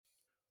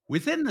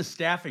Within the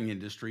staffing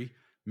industry,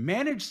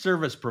 managed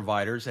service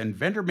providers and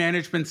vendor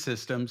management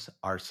systems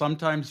are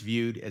sometimes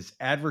viewed as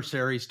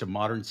adversaries to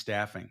modern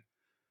staffing.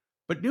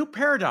 But new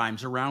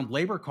paradigms around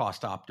labor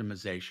cost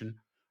optimization,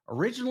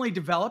 originally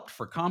developed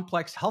for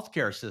complex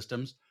healthcare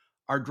systems,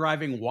 are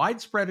driving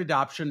widespread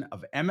adoption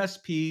of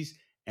MSPs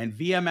and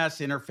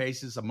VMS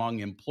interfaces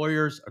among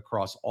employers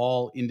across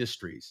all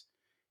industries.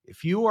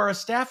 If you are a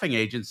staffing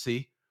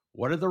agency,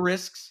 what are the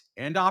risks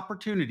and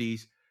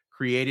opportunities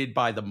created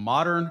by the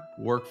modern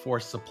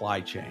workforce supply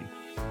chain?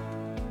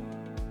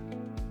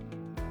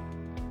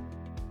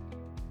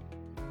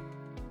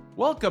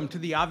 Welcome to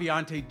the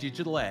Avionté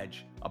Digital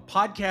Edge, a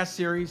podcast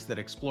series that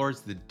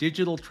explores the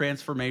digital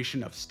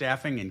transformation of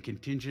staffing and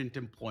contingent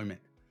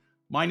employment.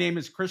 My name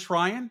is Chris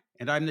Ryan,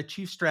 and I'm the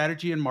Chief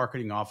Strategy and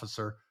Marketing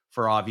Officer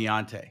for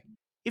Avionté.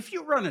 If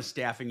you run a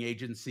staffing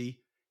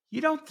agency,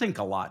 you don't think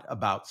a lot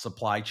about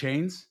supply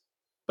chains,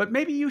 but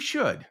maybe you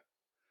should.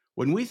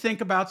 When we think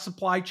about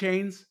supply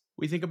chains,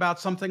 we think about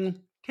something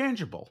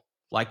tangible,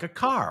 like a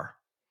car,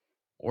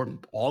 or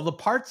all the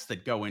parts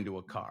that go into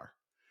a car.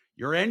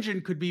 Your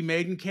engine could be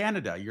made in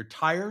Canada, your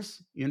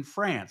tires in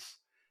France.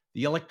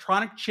 The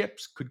electronic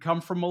chips could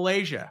come from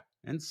Malaysia,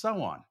 and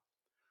so on.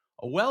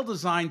 A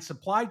well-designed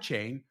supply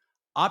chain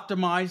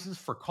optimizes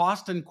for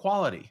cost and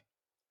quality.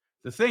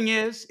 The thing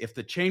is, if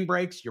the chain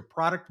breaks, your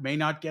product may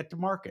not get to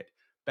market.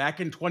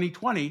 Back in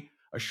 2020,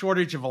 a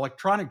shortage of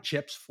electronic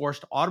chips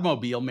forced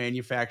automobile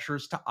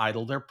manufacturers to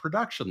idle their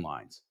production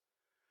lines.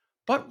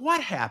 But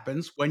what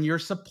happens when your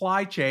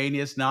supply chain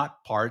is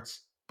not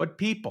parts, but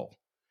people?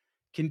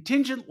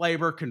 Contingent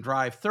labor can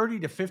drive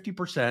 30 to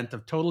 50%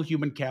 of total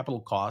human capital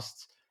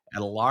costs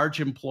at a large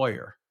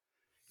employer.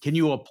 Can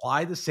you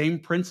apply the same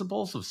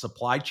principles of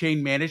supply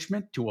chain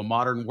management to a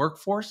modern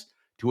workforce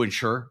to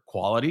ensure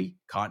quality,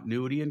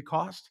 continuity, and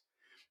cost?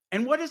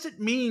 And what does it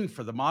mean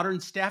for the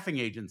modern staffing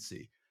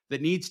agency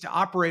that needs to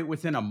operate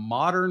within a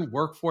modern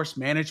workforce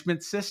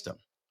management system?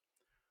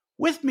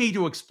 With me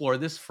to explore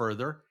this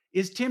further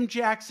is Tim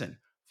Jackson,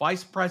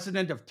 Vice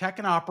President of Tech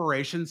and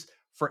Operations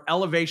for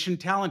Elevation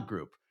Talent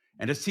Group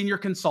and a Senior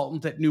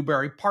Consultant at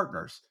Newberry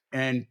Partners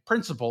and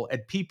Principal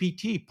at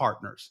PPT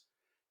Partners.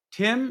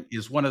 Tim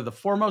is one of the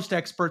foremost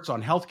experts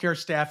on healthcare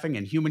staffing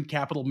and human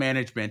capital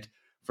management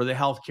for the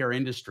healthcare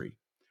industry.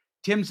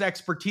 Tim's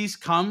expertise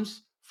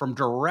comes from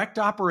direct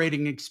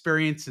operating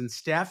experience in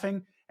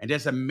staffing and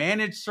as a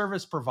managed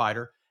service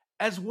provider,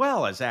 as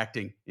well as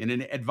acting in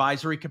an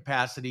advisory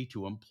capacity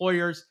to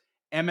employers,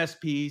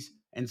 MSPs,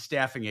 and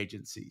staffing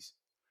agencies.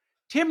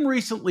 Tim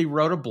recently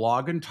wrote a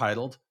blog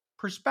entitled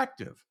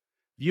Perspective,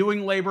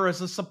 Viewing Labor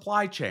as a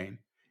Supply Chain,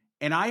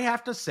 and I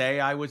have to say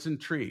I was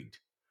intrigued.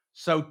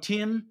 So,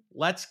 Tim,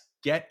 let's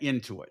get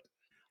into it.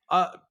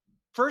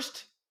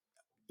 First,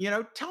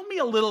 tell me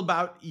a little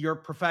about your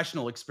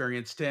professional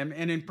experience, Tim,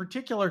 and in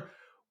particular,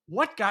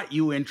 what got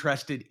you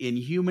interested in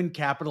human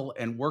capital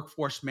and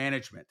workforce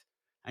management?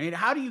 I mean,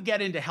 how do you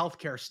get into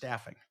healthcare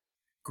staffing?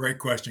 Great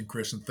question,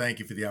 Chris, and thank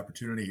you for the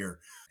opportunity here.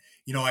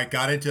 I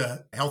got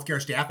into healthcare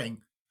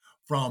staffing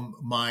from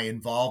my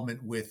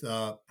involvement with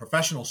a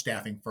professional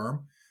staffing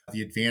firm,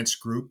 the Advanced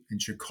Group in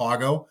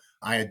Chicago.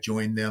 I had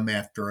joined them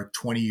after a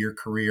 20-year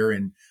career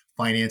in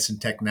finance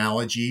and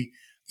technology,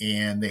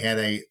 and they had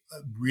a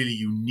really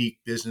unique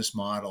business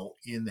model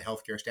in the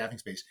healthcare staffing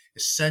space.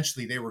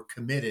 Essentially, they were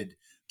committed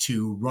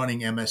to running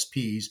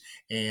MSPs,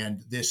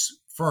 and this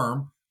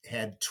firm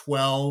had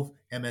 12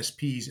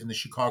 MSPs in the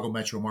Chicago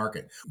metro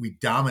market. We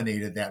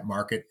dominated that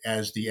market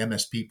as the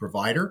MSP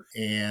provider.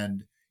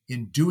 And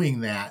in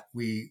doing that,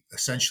 we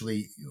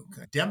essentially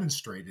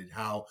demonstrated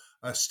how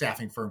a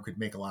staffing firm could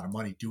make a lot of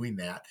money doing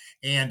that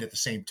and at the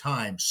same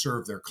time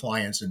serve their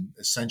clients and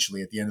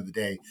essentially at the end of the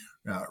day,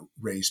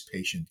 raise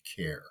patient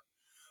care.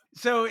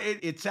 So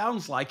it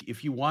sounds like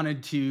if you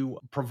wanted to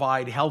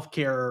provide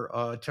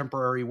healthcare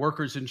temporary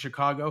workers in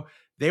Chicago,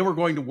 they were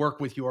going to work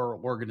with your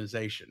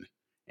organization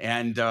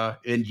and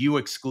you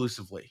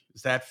exclusively.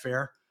 Is that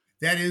fair?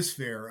 That is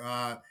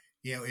fair.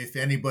 If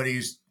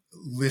anybody's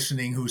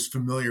listening who's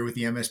familiar with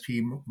the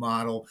MSP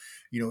model,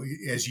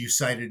 as you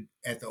cited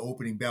at the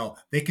opening bell,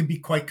 they can be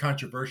quite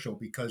controversial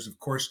because, of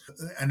course,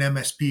 an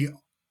MSP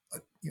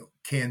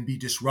can be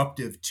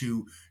disruptive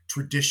to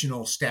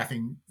traditional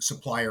staffing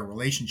supplier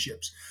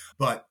relationships.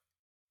 But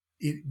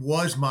it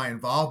was my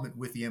involvement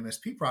with the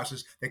MSP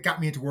process that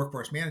got me into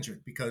workforce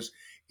management because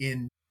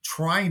in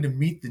trying to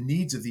meet the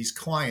needs of these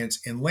clients,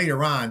 and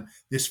later on,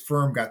 this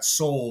firm got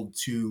sold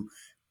to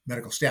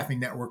Medical Staffing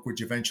Network,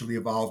 which eventually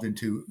evolved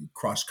into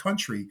Cross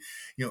Country.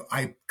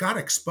 I got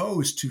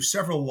exposed to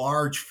several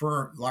large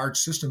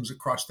systems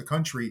across the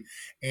country.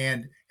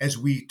 And as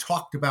we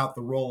talked about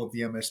the role of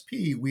the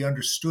MSP, we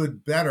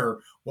understood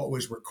better what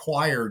was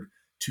required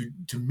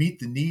to meet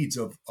the needs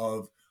of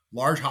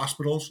large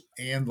hospitals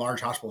and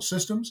large hospital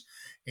systems.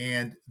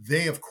 And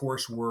they, of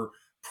course, were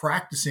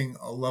practicing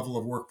a level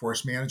of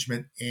workforce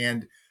management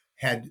and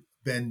had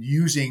been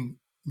using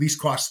least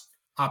cost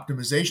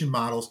optimization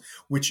models,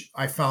 which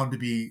I found to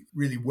be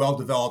really well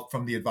developed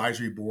from the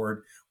advisory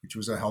board, which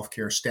was a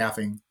healthcare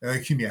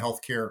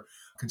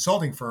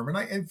consulting firm,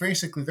 and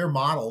basically their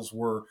models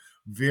were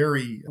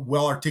very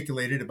well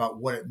articulated about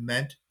what it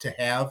meant to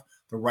have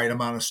the right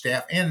amount of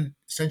staff, and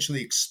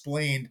essentially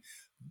explained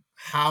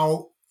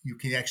how you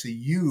can actually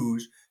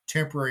use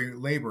temporary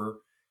labor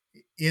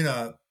in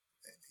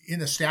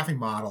a staffing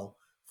model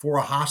for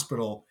a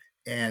hospital,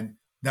 and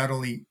not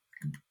only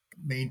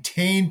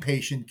maintain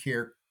patient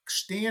care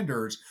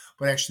standards,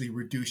 but actually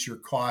reduce your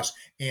costs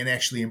and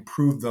actually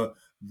improve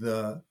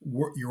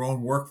your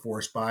own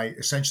workforce by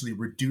essentially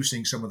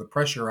reducing some of the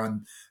pressure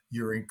on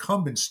your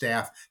incumbent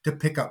staff to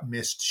pick up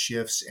missed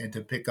shifts and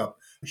to pick up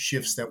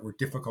shifts that were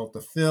difficult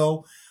to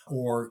fill,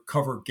 or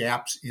cover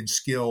gaps in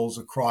skills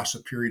across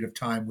a period of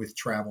time with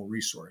travel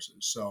resources.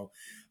 So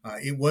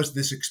it was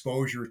this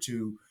exposure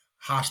to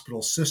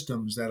hospital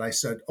systems that I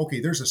said, okay,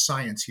 there's a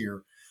science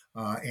here.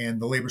 And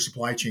the labor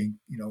supply chain,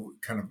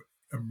 kind of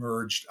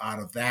emerged out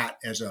of that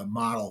as a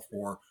model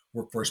for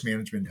workforce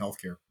management in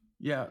healthcare.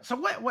 Yeah. So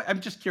what I'm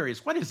just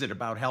curious, what is it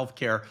about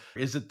healthcare?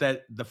 Is it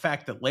that the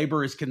fact that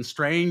labor is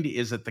constrained?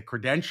 Is it the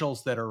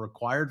credentials that are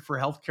required for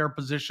healthcare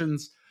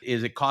positions?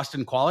 Is it cost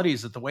and quality?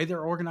 Is it the way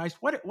they're organized?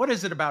 What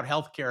is it about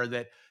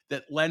healthcare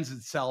that lends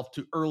itself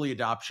to early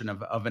adoption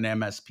of an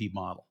MSP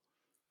model?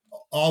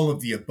 All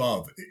of the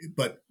above.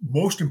 But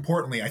most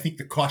importantly, I think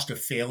the cost of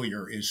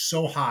failure is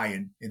so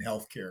high in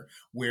healthcare,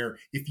 where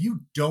if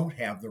you don't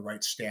have the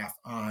right staff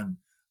on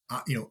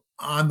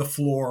the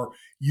floor,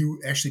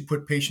 you actually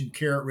put patient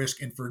care at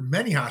risk. And for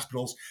many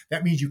hospitals,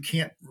 that means you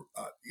can't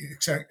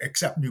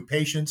accept new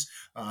patients.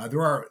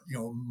 There are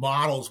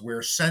models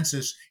where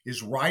census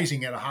is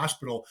rising at a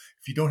hospital.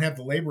 If you don't have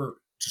the labor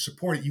to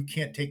support it, you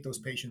can't take those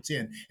patients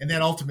in, and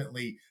that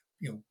ultimately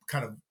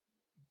kind of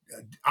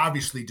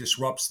obviously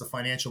disrupts the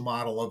financial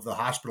model of the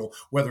hospital,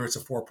 whether it's a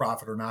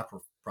for-profit or not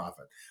for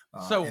profit.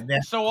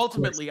 So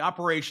ultimately,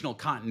 operational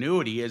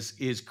continuity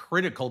is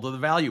critical to the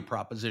value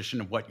proposition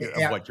of what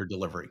you're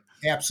delivering.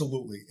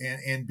 Absolutely,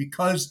 and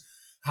because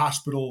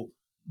hospital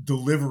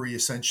delivery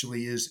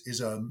essentially is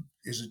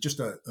just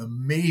a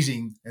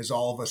amazing, as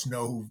all of us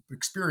know who've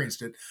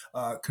experienced it,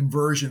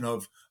 conversion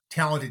of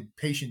talented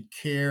patient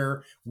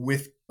care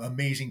with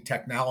amazing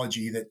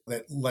technology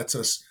that lets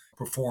us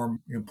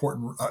perform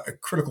important, a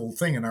critical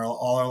thing in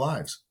all our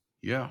lives.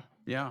 Yeah,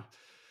 yeah.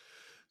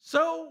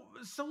 So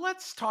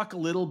let's talk a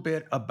little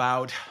bit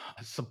about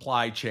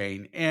supply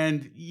chain.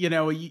 And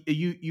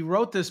you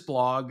wrote this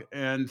blog,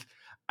 and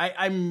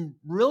I'm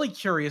really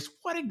curious.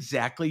 What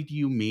exactly do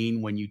you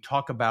mean when you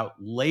talk about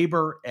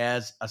labor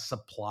as a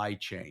supply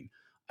chain?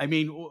 I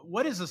mean,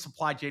 what is a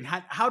supply chain?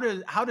 How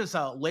does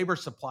a labor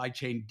supply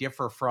chain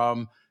differ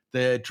from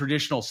the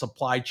traditional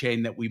supply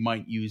chain that we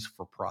might use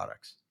for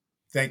products?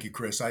 Thank you,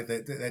 Chris.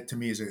 That to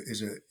me is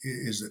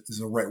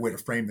the right way to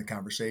frame the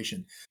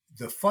conversation.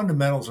 The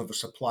fundamentals of a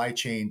supply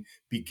chain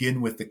begin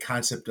with the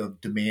concept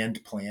of demand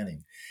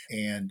planning,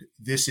 and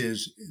this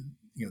is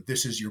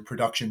your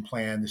production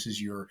plan, this is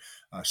your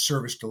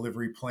service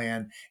delivery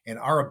plan, and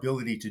our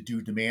ability to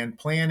do demand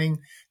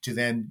planning, to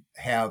then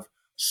have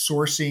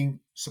sourcing,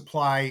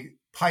 supply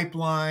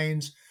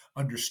pipelines,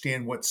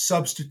 understand what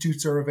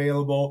substitutes are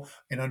available,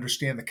 and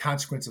understand the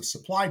consequence of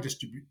supply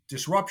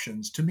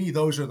disruptions. To me,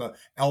 those are the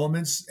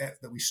elements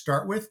that we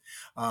start with.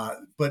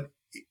 But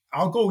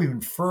I'll go even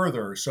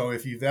further. So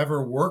if you've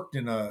ever worked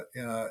in a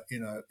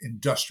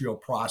industrial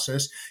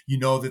process, you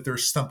know that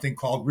there's something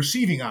called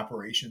receiving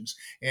operations,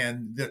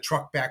 and the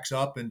truck backs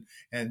up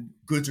and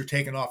goods are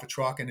taken off a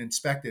truck and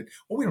inspected.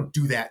 Well, we don't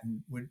do that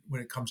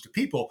when it comes to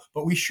people,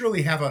 but we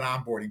surely have an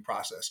onboarding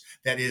process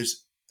that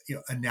is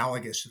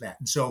analogous to that.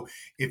 And so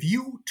if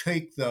you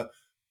take the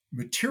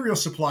material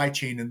supply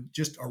chain and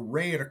just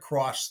array it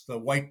across the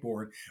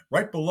whiteboard,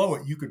 right below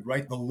it, you could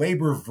write the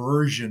labor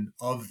version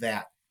of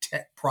that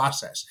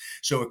process.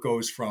 So it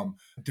goes from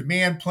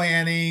demand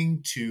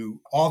planning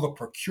to all the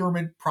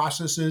procurement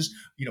processes.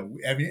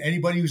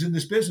 Anybody who's in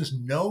this business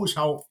knows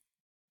how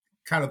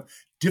kind of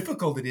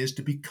difficult it is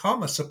to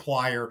become a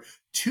supplier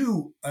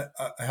to a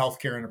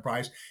healthcare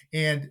enterprise.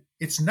 And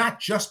it's not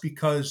just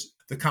because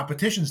the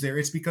competition's there,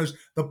 it's because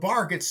the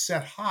bar gets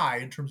set high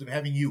in terms of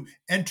having you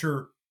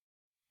enter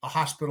a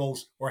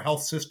hospital's or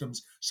health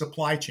system's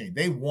supply chain.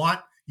 They want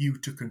you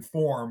to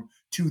conform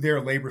to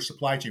their labor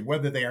supply chain.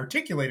 Whether they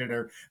articulate it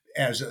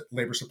as a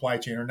labor supply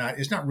chain or not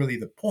is not really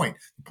the point.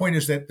 The point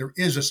is that there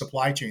is a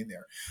supply chain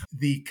there.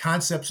 The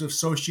concepts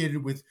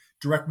associated with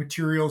direct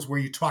materials, where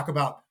you talk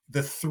about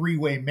the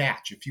three-way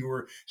match.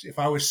 If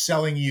I was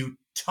selling you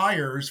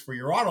tires for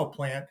your auto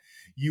plant,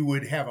 you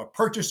would have a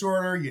purchase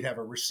order, you'd have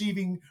a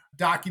receiving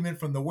document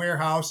from the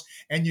warehouse,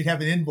 and you'd have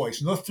an invoice.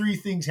 And those three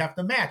things have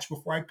to match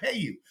before I pay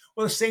you.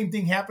 Well, the same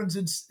thing happens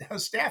in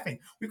staffing.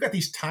 We've got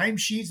these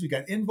timesheets, we've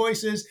got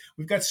invoices,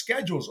 we've got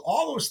schedules.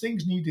 All those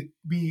things need to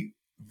be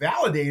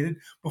validated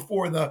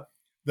before the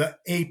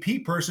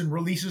AP person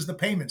releases the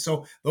payment.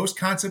 So those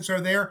concepts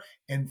are there.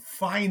 And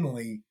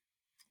finally,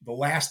 the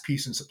last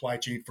piece in supply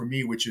chain for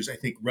me, which is I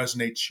think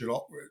should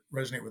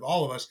resonate with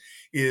all of us,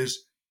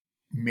 is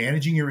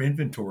managing your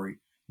inventory,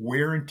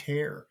 wear and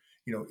tear.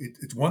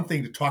 It's one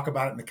thing to talk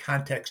about it in the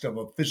context of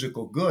a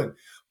physical good,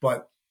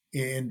 but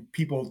and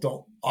people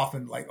don't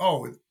often like,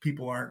 oh,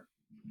 people aren't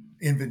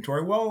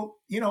inventory. Well,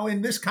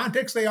 in this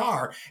context, they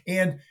are.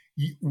 And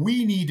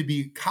we need to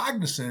be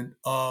cognizant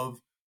of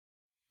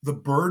the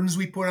burdens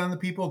we put on the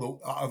people,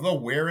 the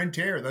wear and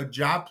tear, the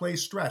job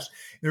place stress.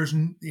 There's,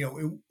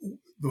 the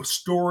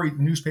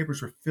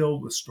newspapers are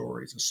filled with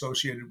stories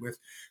associated with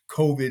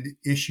COVID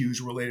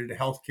issues related to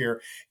healthcare.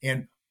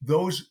 And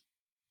those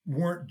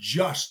weren't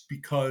just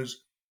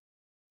because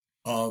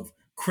of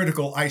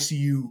critical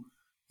ICU,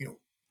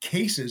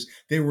 cases.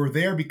 They were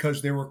there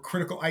because there were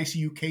critical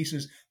ICU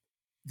cases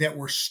that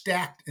were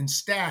stacked, and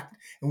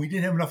we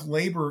didn't have enough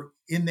labor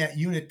in that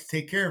unit to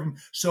take care of them.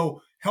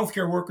 So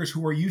healthcare workers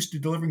who are used to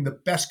delivering the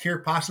best care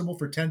possible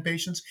for 10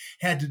 patients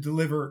had to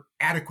deliver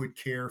adequate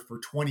care for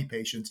 20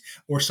 patients,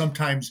 or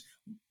sometimes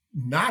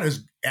not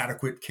as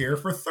adequate care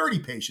for 30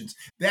 patients.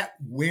 That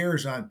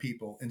wears on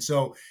people. And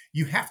so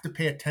you have to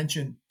pay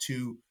attention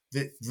to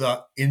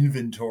the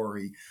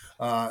inventory,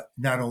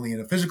 not only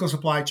in a physical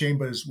supply chain,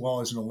 but as well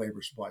as in a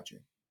labor supply chain.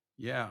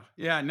 Yeah.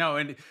 Yeah. No.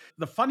 And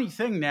the funny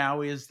thing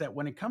now is that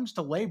when it comes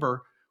to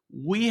labor,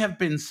 we have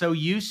been so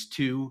used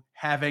to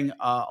having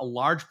a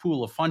large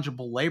pool of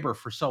fungible labor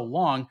for so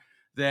long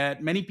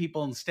that many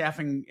people in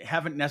staffing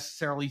haven't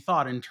necessarily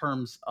thought in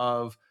terms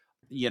of,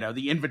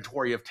 the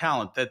inventory of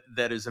talent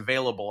that is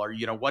available, or,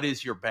 what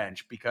is your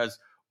bench? Because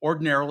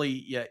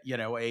ordinarily,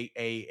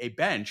 a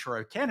bench or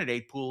a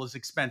candidate pool is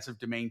expensive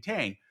to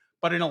maintain.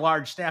 But in a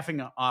large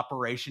staffing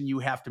operation, you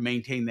have to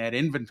maintain that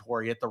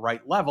inventory at the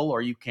right level,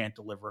 or you can't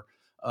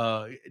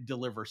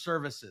deliver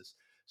services.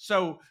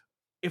 So,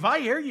 if I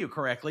hear you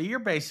correctly, you're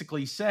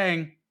basically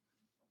saying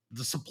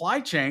the supply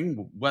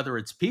chain, whether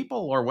it's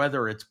people or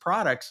whether it's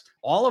products,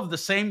 all of the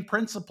same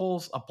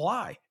principles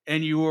apply,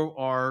 and you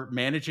are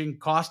managing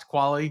cost,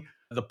 quality,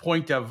 the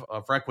point of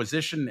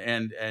requisition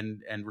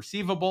and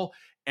receivable,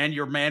 and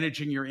you're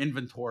managing your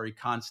inventory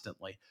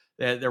constantly.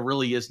 There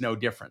really is no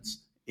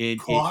difference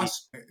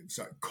Cost,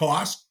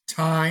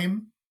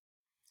 time,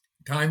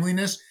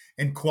 timeliness,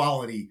 and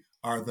quality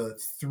are the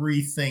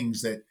three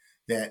things that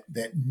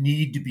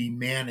need to be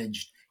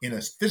managed in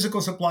a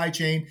physical supply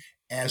chain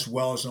as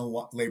well as in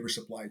a labor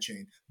supply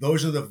chain.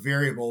 Those are the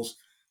variables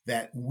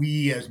that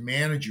we as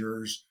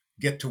managers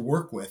get to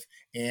work with.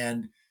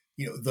 And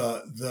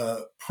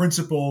the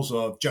principles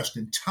of just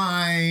in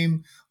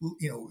time,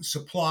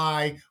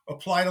 supply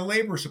apply to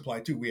labor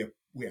supply too. We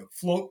have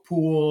float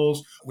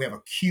pools. We have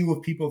a queue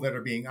of people that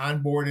are being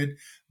onboarded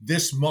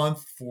this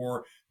month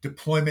for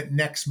deployment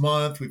next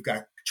month. We've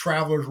got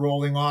travelers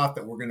rolling off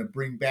that we're going to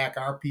bring back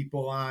our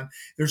people on.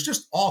 There's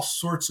just all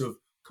sorts of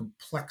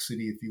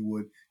complexity, if you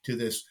would, to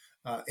this.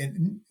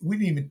 And we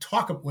didn't even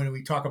talk when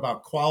we talk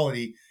about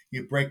quality.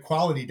 You break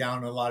quality down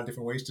in a lot of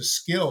different ways to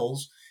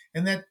skills,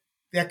 and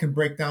that can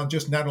break down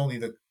just not only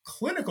the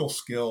clinical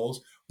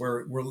skills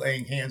where we're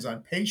laying hands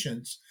on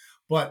patients,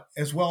 but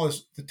as well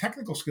as the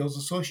technical skills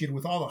associated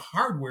with all the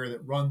hardware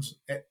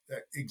that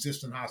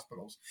exists in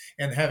hospitals,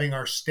 and having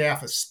our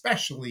staff,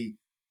 especially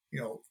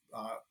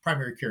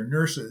primary care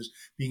nurses,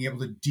 being able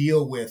to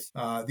deal with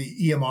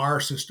the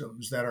EMR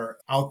systems that are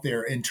out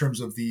there in terms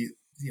of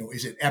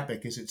is it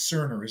Epic? Is it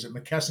Cerner? Is it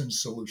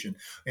McKesson's solution?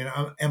 And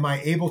am I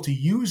able to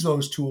use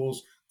those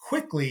tools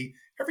quickly?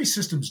 Every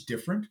system's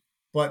different.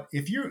 But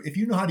if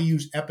you know how to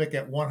use Epic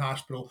at one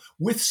hospital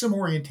with some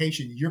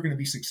orientation, you're going to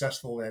be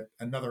successful at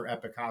another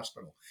Epic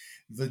hospital.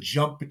 The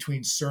jump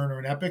between Cerner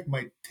and Epic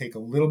might take a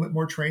little bit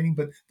more training,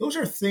 but those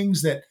are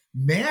things that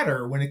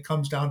matter when it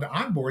comes down to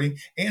onboarding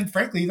and,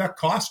 frankly, the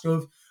cost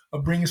of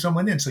bringing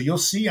someone in. So you'll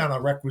see on a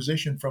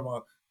requisition from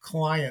a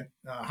client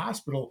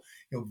hospital,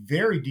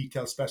 very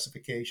detailed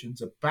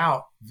specifications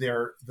about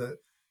the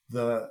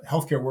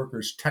healthcare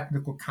workers'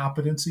 technical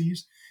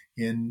competencies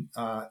in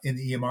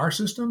the EMR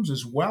systems,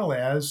 as well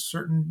as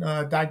certain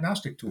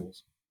diagnostic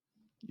tools.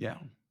 Yeah.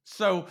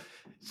 So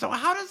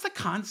how does the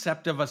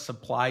concept of a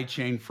supply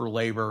chain for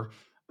labor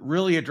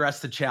really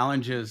address the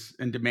challenges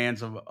and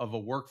demands of a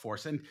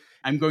workforce? And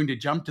I'm going to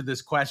jump to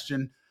this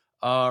question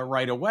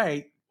right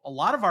away. A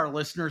lot of our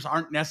listeners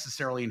aren't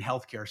necessarily in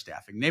healthcare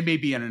staffing. They may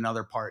be in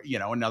another part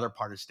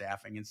of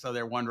staffing. And so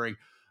they're wondering,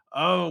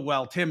 oh,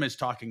 well, Tim is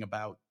talking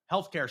about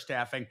healthcare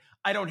staffing.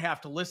 I don't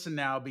have to listen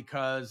now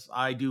because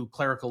I do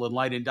clerical and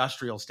light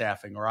industrial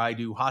staffing, or I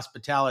do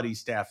hospitality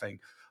staffing,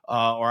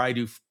 or I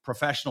do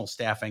professional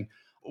staffing.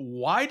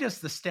 Why does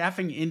the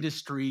staffing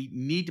industry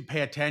need to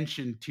pay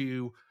attention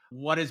to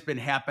what has been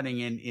happening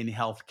in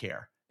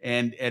healthcare,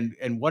 and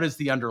what is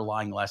the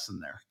underlying lesson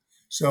there?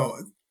 So,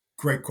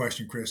 great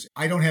question, Chris.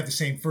 I don't have the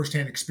same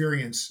firsthand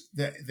experience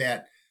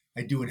that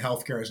I do in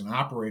healthcare as an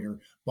operator,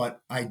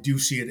 but I do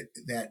see it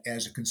that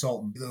as a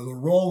consultant. The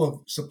role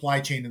of supply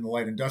chain in the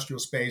light industrial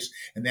space,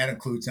 and that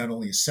includes not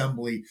only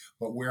assembly,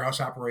 but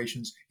warehouse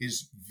operations,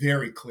 is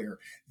very clear.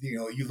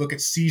 You look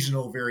at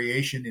seasonal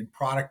variation in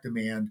product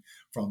demand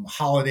from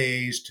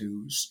holidays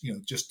to,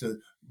 just to,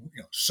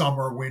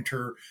 summer,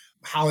 winter,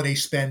 holiday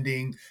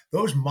spending.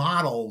 Those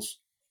models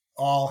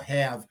all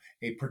have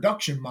a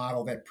production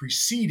model that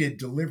preceded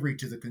delivery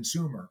to the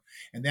consumer.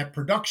 And that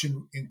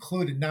production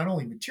included not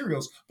only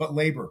materials, but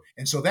labor.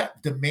 And so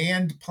that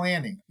demand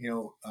planning,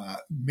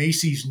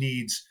 Macy's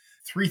needs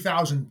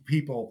 3,000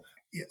 people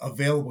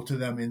available to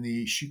them in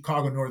the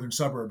Chicago northern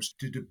suburbs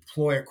to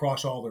deploy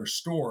across all their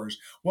stores.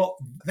 Well,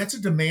 that's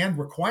a demand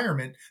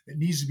requirement that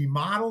needs to be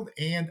modeled.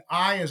 And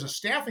I, as a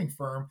staffing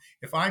firm,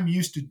 if I'm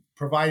used to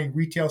providing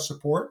retail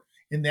support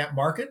in that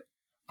market,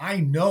 I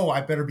know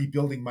I better be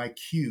building my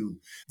queue.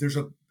 There's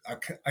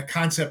a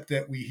concept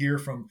that we hear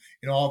from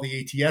in all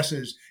the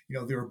ATSs,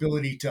 their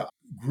ability to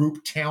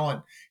group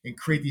talent and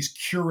create these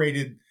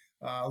curated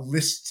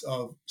lists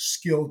of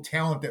skilled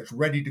talent that's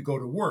ready to go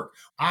to work.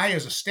 I,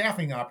 as a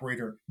staffing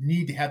operator,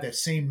 need to have that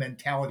same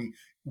mentality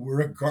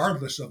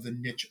regardless of the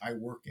niche I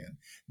work in.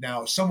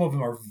 Now, some of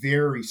them are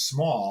very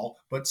small,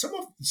 but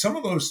some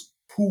of those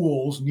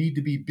pools need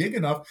to be big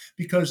enough,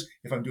 because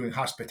if I'm doing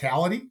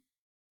hospitality,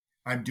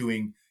 I'm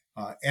doing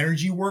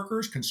energy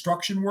workers,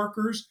 construction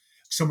workers,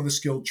 some of the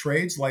skilled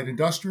trades, light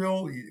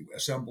industrial,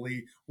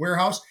 assembly,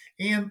 warehouse,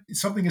 and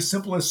something as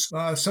simple as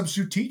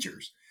substitute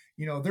teachers.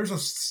 There's a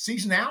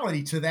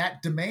seasonality to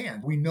that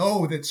demand. We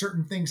know that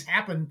certain things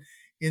happen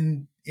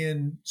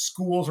in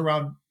schools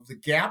around the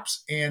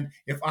gaps. And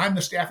if I'm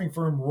the staffing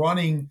firm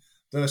running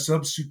the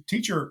substitute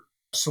teacher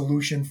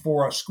solution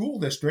for a school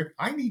district,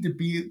 I need to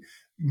be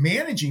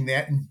managing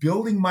that and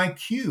building my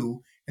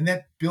queue. And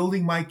that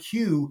building my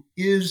queue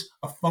is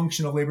a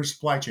function of labor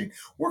supply chain.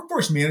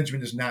 Workforce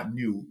management is not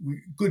new.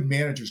 Good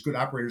managers, good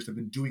operators have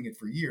been doing it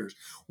for years.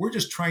 We're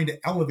just trying to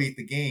elevate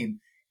the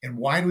game. And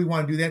why do we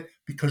want to do that?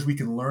 Because we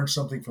can learn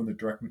something from the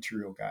direct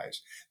material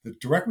guys. The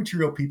direct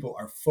material people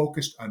are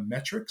focused on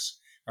metrics,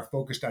 are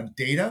focused on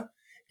data,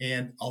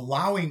 and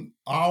allowing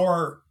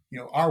our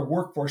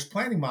workforce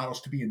planning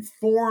models to be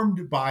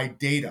informed by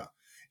data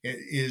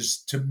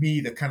is, to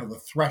me, the kind of the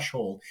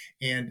threshold.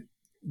 And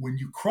when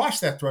you cross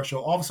that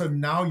threshold, all of a sudden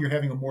now you're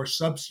having a more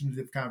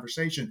substantive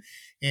conversation.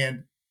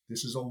 And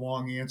this is a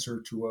long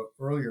answer to an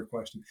earlier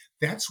question.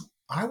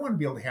 I want to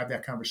be able to have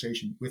that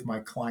conversation with my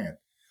client.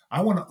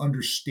 I want to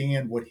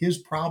understand what his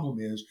problem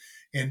is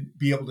and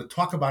be able to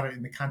talk about it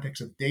in the context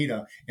of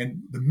data.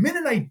 And the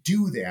minute I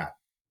do that,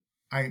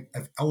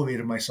 I've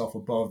elevated myself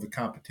above the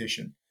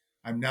competition.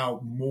 I'm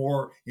now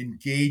more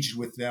engaged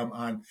with them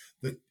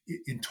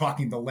in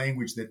talking the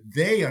language that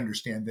they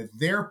understand, that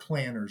their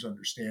planners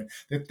understand,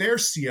 that their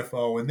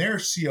CFO and their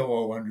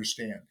COO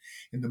understand.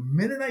 And the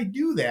minute I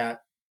do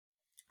that,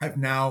 I've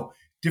now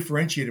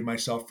differentiated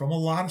myself from a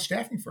lot of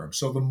staffing firms.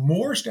 So the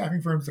more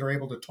staffing firms that are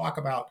able to talk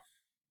about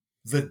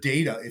the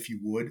data, if you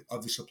would,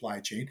 of the supply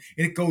chain,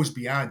 and it goes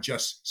beyond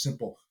just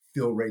simple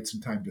fill rates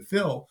and time to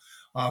fill,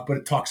 but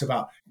it talks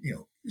about,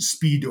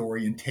 speed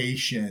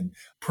orientation,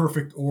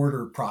 perfect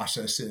order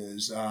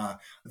processes,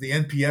 the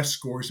NPS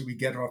scores that we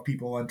get off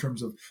people in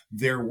terms of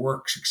their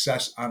work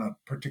success on a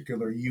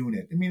particular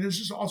unit. I mean, there's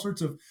just all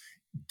sorts of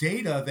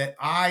data that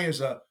I,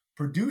 as a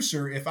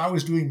producer, if I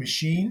was doing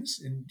machines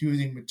and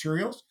doing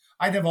materials,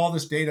 I'd have all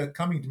this data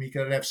coming to me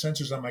because I'd have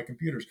sensors on my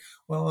computers.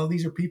 Well,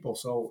 these are people,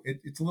 so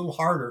it's a little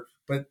harder,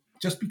 but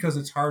just because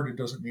it's harder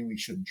doesn't mean we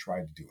shouldn't try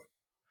to do it.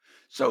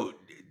 So,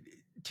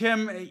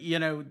 Tim,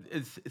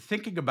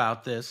 thinking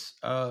about this,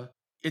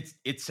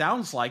 it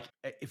sounds like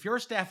if you're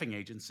a staffing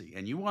agency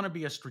and you want to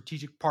be a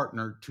strategic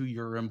partner to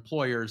your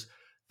employers,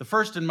 the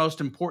first and most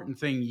important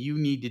thing you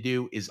need to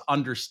do is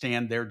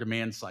understand their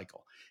demand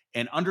cycle.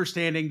 And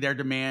understanding their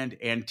demand,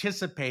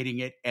 anticipating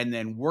it, and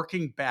then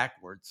working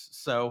backwards.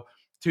 So,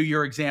 to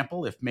your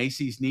example, if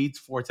Macy's needs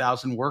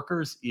 4,000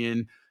 workers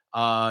in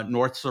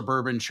North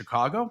suburban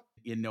Chicago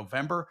in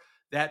November,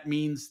 that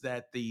means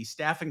that the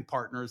staffing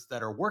partners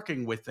that are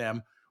working with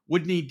them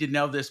would need to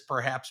know this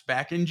perhaps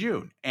back in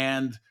June,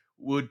 and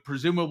would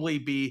presumably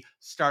be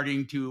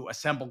starting to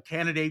assemble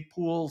candidate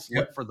pools,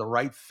 look for the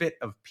right fit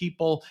of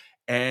people,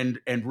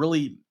 and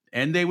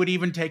they would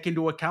even take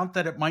into account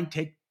that it might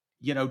take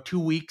 2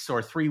 weeks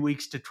or 3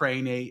 weeks to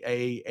train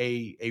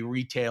a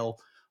retail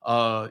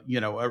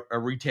a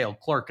retail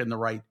clerk in the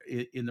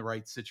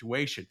right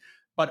situation.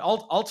 But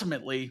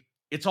ultimately,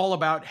 it's all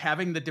about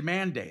having the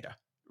demand data,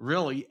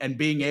 really, and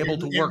being able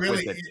to work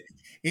with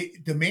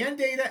it. Demand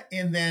data,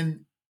 and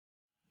then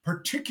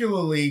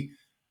particularly,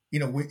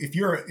 if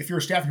you're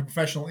a staffing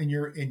professional in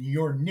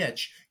your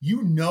niche,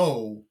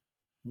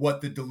 what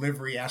the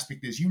delivery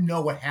aspect is.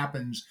 What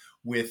happens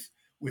with,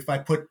 if I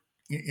put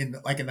in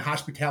the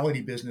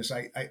hospitality business,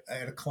 I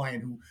had a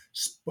client who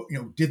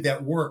did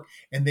that work,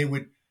 and they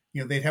would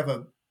they'd have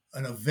an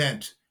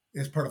event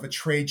as part of a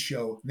trade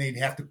show, and they'd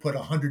have to put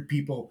 100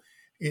 people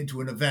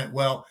into an event.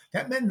 Well,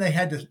 that meant they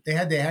had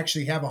to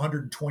actually have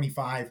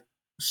 125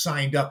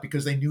 signed up,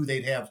 because they knew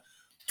they'd have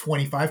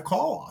 25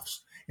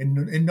 call-offs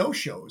and no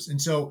shows. And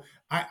so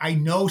I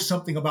know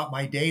something about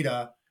my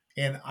data,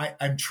 and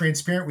I'm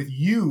transparent with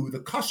you, the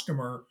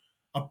customer,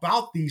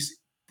 about these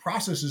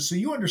processes, so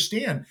you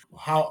understand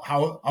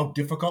how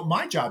difficult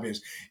my job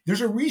is. There's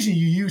a reason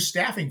you use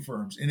staffing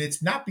firms, and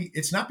it's not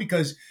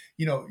because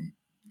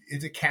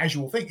it's a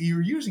casual thing.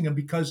 You're using them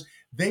because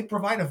they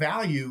provide a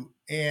value,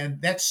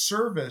 and that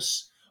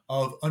service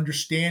of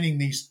understanding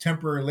these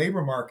temporary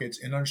labor markets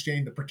and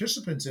understanding the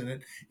participants in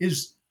it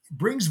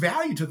brings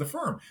value to the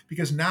firm,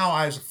 because now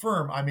as a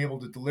firm, I'm able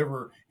to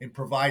deliver and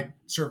provide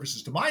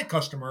services to my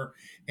customer,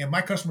 and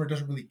my customer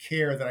doesn't really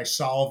care that I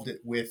solved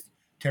it with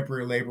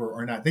temporary labor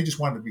or not. They just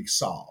want it to be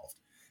solved.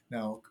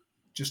 Now,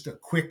 just a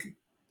quick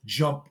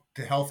jump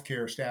to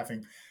healthcare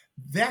staffing.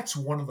 That's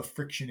one of the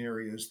friction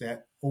areas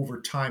that over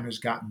time has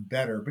gotten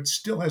better, but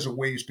still has a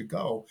ways to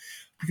go,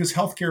 because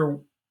healthcare,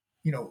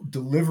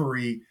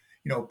 delivery,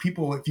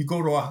 people, if you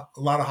go to a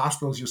lot of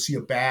hospitals, you'll see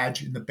a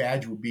badge, and the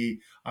badge will be,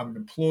 I'm an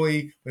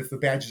employee, but if the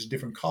badge is a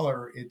different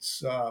color,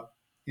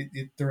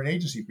 they're an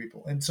agency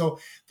people. And so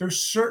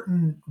there's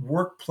certain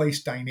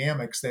workplace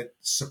dynamics that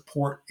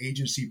support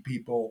agency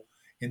people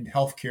in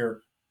healthcare.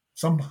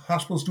 Some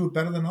hospitals do it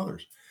better than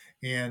others.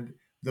 And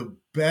the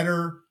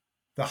better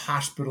the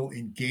hospital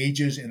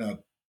engages in a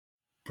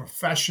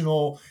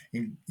professional,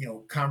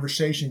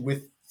 conversation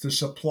with the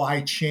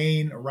supply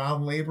chain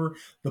around labor,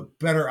 the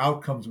better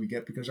outcomes we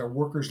get, because our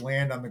workers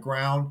land on the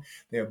ground.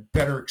 They have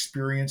better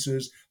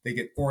experiences. They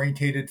get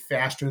orientated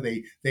faster.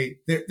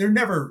 They're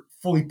never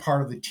fully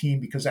part of the team,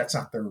 because that's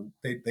not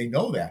they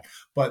know that.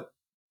 But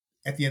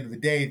at the end of the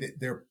day,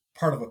 they're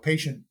part of a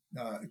patient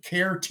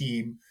care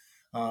team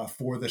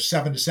for the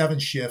 7 to 7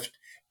 shift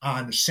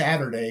on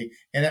Saturday.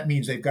 And that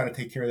means they've got to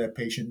take care of that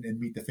patient and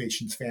meet the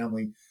patient's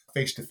family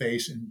face to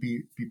face and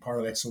be part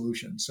of that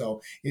solution.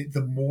 So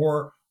the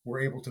more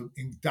we're able to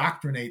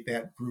indoctrinate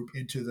that group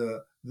into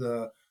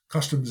the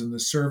customs and the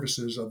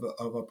services of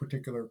a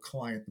particular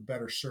client, the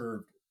better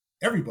served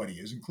everybody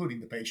is, including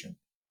the patient.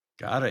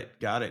 Got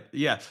it.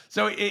 Yeah.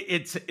 So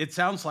it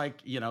sounds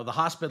like, the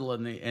hospital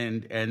and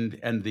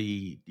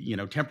the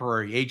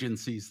temporary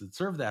agencies that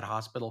serve that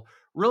hospital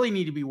really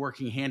need to be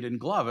working hand in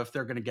glove if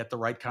they're going to get the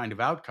right kind of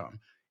outcome,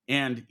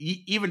 and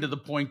even to the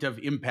point of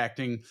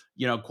impacting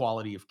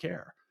quality of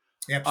care.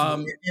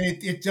 Absolutely.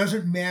 And it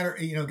doesn't matter,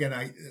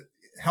 again,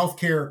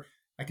 healthcare,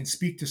 I can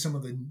speak to some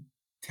of the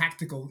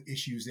tactical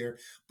issues there,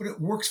 but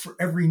it works for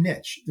every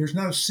niche. There's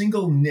not a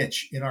single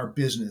niche in our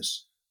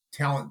business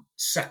talent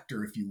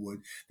sector, if you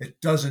would, that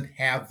doesn't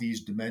have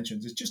these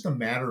dimensions. It's just a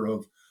matter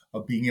of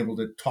being able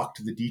to talk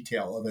to the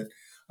detail of it.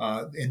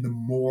 And the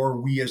more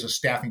we as a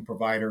staffing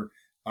provider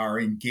are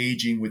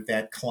engaging with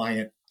that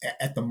client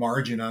at the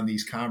margin on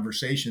these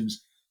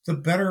conversations, the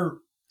better,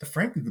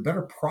 frankly, the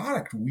better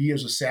product we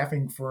as a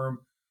staffing firm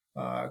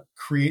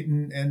create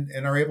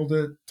and are able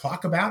to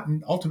talk about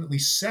and ultimately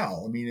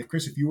sell. I mean,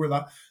 Chris, if you were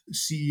the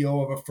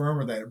CEO of a firm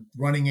or that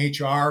running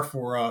HR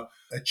for a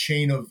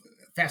chain of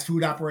fast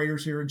food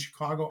operators here in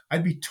Chicago,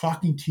 I'd be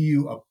talking to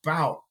you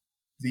about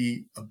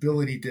the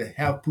ability to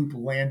have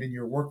people land in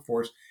your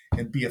workforce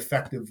and be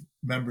effective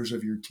members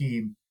of your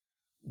team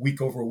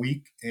week over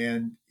week.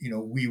 And,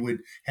 we would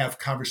have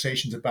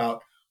conversations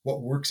about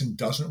what works and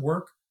doesn't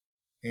work.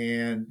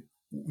 And,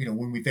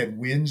 when we've had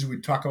wins,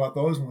 we'd talk about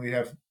those, and we'd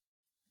have,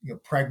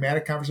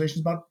 pragmatic conversations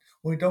about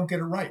when we don't get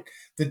it right.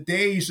 The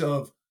days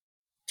of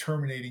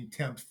terminating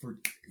temps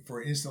for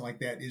an incident like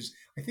that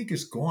I think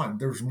is gone.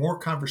 There's more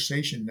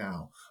conversation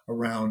now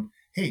around,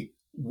 hey,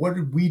 what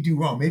did we do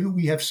wrong? Maybe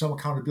we have some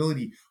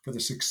accountability for the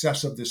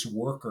success of this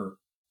worker.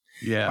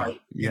 Yeah.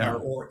 In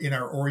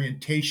our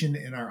orientation,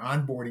 in our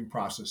onboarding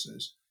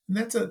processes. And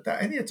I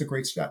think that's a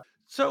great step.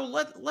 So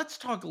let's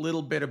talk a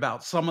little bit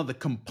about some of the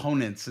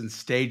components and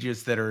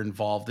stages that are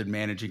involved in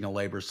managing a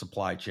labor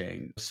supply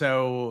chain.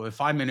 So if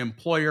I'm an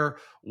employer,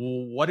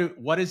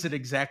 what is it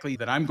exactly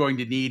that I'm going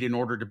to need in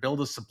order to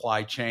build a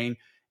supply chain?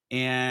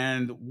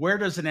 And where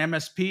does an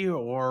MSP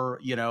or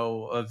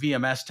a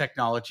VMS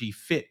technology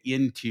fit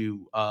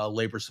into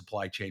labor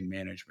supply chain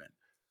management?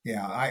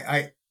 Yeah,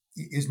 I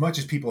as much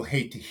as people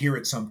hate to hear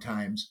it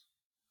sometimes,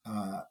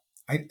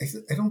 I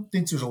don't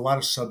think there's a lot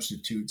of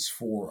substitutes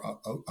for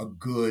a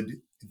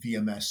good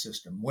VMS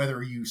system.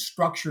 Whether you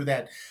structure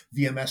that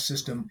VMS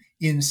system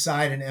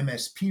inside an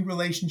MSP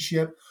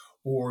relationship,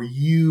 or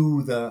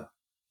you, the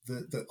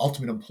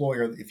ultimate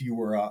employer, if you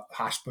were a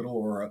hospital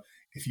or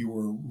if you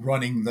were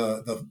running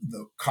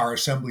the car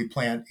assembly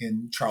plant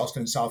in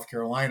Charleston, South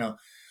Carolina,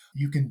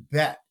 you can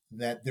bet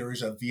that there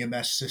is a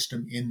VMS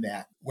system in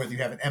that. Whether you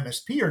have an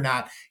MSP or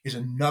not is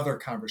another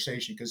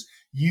conversation, because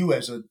you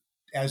as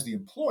the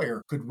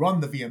employer could run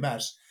the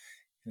VMS,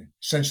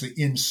 essentially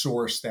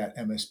in-source that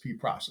MSP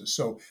process.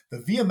 So the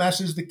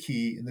VMS is the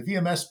key, and the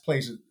VMS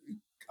plays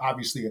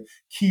obviously a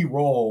key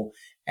role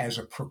as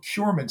a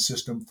procurement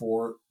system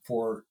for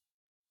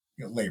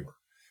labor.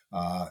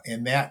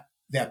 And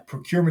that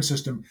procurement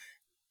system,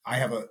 I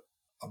have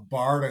a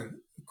bar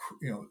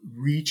to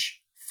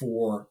reach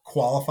for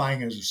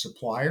qualifying as a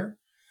supplier.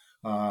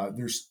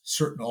 There's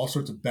all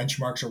sorts of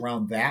benchmarks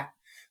around that.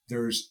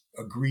 There's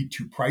agreed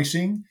to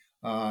pricing.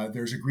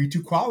 There's agreed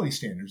to quality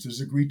standards.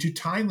 There's agreed to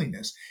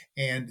timeliness.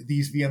 And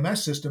these VMS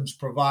systems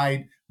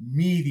provide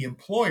me, the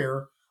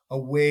employer, a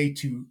way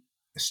to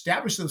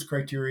establish those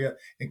criteria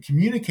and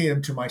communicate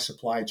them to my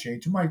supply chain,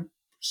 to my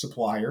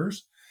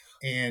suppliers,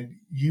 and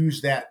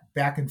use that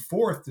back and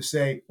forth to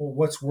say, well,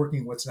 what's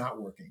working, what's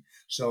not working.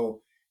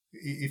 So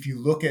if you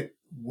look at,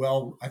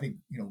 well, I think,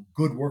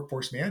 good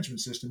workforce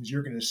management systems,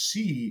 you're going to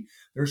see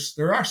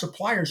there are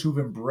suppliers who've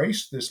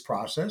embraced this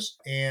process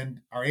and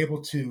are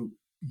able to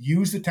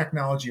use the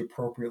technology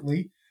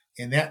appropriately.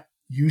 And that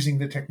using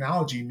the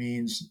technology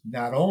means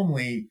not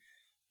only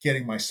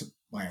getting my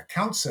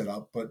account set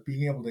up, but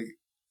being able to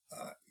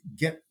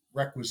get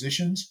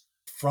requisitions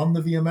from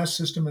the VMS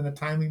system in a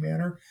timely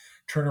manner,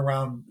 turn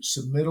around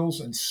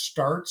submittals and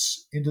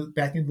starts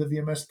back into the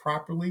VMS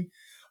properly,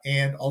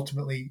 and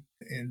ultimately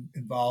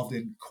involved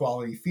in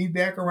quality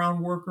feedback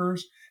around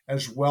workers,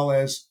 as well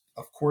as,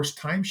 of course,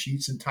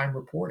 timesheets and time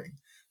reporting.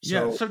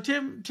 Yeah. So So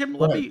Tim, go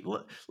let ahead.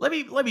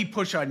 me let me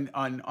push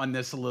on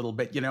this a little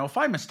bit. If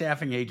I'm a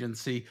staffing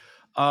agency,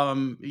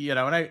 and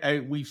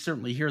we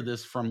certainly hear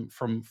this from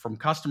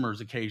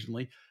customers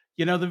occasionally.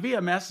 The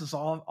VMS is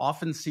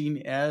often seen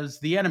as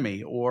the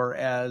enemy or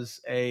as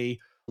a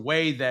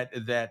way that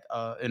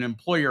an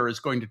employer is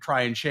going to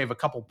try and shave a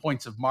couple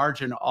points of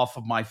margin off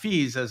of my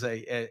fees. As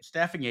a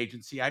staffing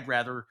agency, I'd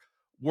rather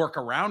work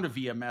around a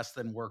VMS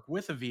than work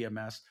with a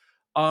VMS.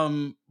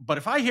 But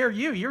if I hear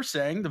you're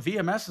saying the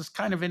VMS is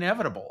kind of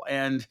inevitable.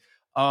 And,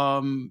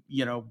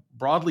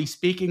 broadly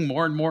speaking,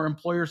 more and more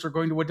employers are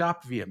going to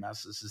adopt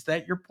VMSs. Is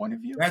that your point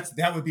of view?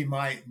 That would be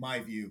my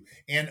view.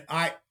 And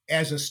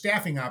as a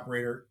staffing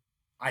operator,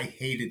 I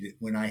hated it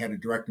when I had a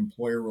direct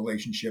employer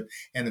relationship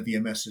and a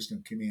VMS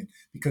system came in,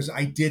 because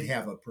I did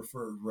have a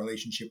preferred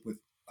relationship with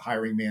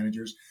hiring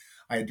managers.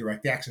 I had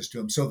direct access to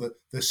them. So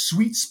the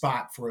sweet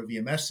spot for a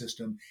VMS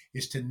system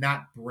is to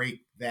not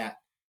break that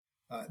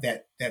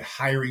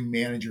hiring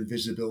manager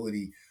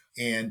visibility,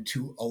 and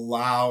to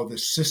allow the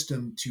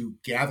system to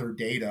gather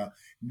data,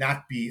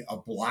 not be a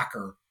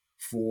blocker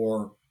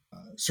for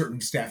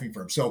certain staffing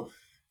firms. So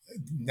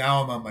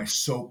now I'm on my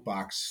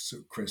soapbox,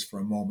 Chris, for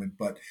a moment.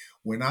 But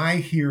when I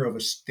hear of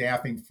a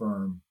staffing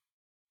firm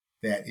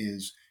that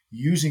is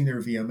using their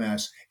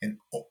VMS and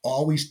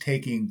always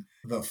taking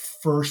the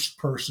first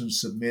person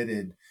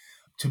submitted,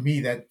 to me,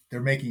 that they're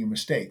making a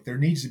mistake. There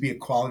needs to be a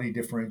quality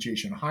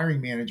differentiation.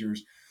 Hiring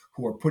managers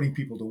who are putting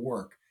people to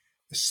work,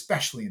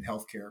 especially in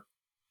healthcare,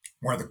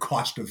 where the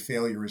cost of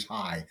failure is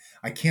high.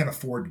 I can't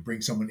afford to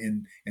bring someone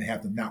in and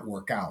have them not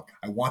work out.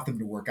 I want them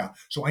to work out.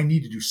 So I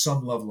need to do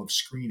some level of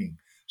screening.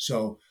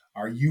 So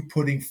are you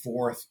putting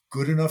forth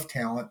good enough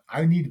talent?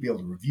 I need to be able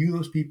to review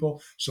those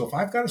people. So if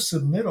I've got a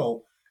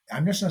submittal,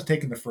 I'm just not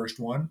taking the first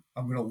one.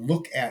 I'm going to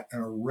look at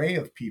an array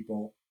of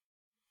people,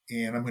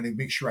 and I'm going to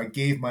make sure I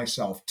gave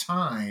myself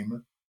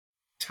time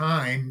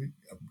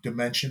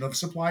dimension of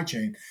supply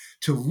chain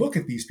to look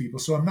at these people,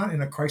 so I'm not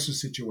in a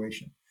crisis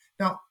situation.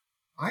 Now,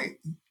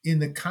 in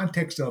the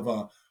context of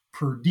a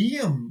per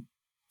diem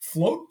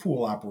float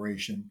pool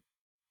operation,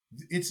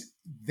 it's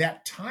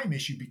that time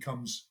issue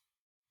becomes,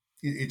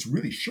 it's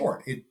really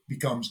short. It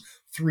becomes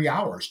 3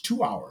 hours,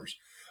 2 hours.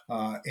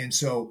 And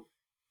so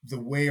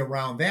the way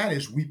around that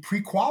is we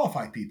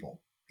pre-qualify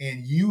people,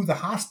 and you, the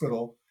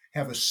hospital,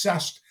 have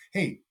assessed,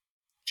 hey,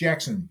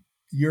 Jackson,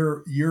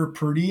 your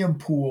per diem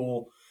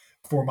pool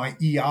for my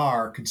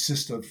ER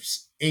consists of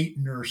 8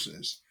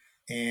 nurses,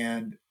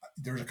 and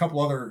there's a couple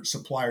other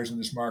suppliers in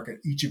this market.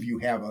 Each of you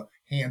have a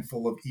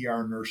handful of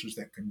ER nurses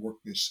that can work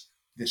this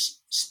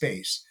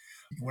space.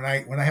 When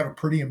I have a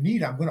per diem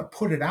need, I'm going to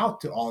put it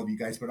out to all of you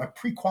guys, but I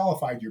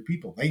pre-qualified your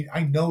people.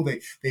 I know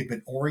they've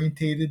been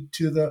orientated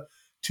to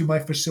my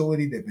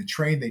facility. They've been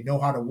trained. They know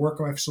how to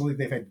work on my facility.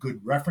 They've had good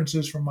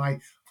references from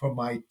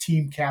my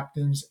team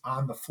captains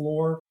on the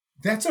floor.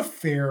 That's a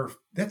fair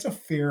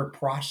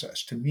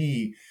process to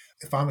me.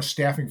 If I'm a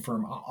staffing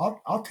firm,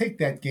 I'll take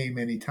that game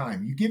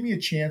anytime. You give me a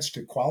chance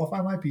to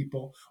qualify my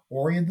people,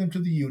 orient them to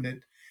the unit,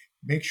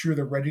 make sure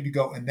they're ready to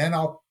go, and then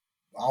I'll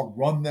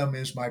run them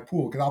as my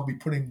pool, because I'll be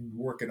putting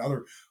work at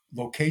other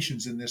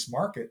locations in this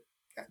market.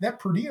 That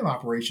per diem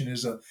operation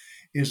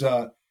is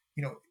a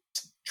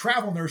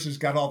travel nurses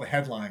got all the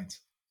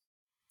headlines,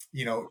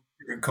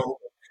 during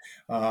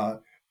COVID.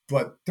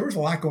 But there was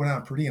a lot going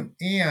on per diem,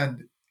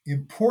 and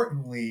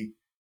importantly,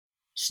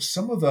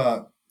 some of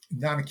the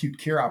non-acute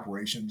care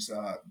operations,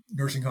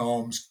 nursing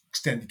homes,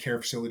 extended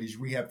care facilities,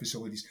 rehab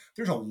facilities,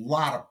 there's a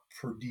lot of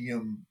per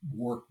diem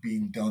work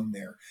being done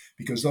there,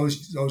 because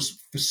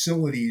those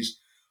facilities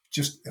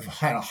just have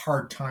had a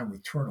hard time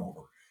with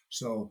turnover.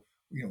 So,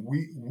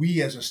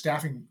 we as a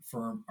staffing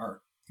firm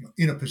are,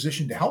 in a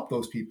position to help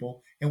those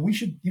people, and we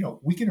should,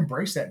 we can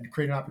embrace that and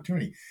create an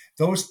opportunity.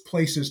 Those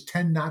places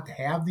tend not to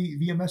have the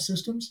VMS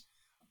systems,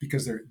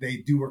 because they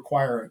do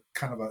require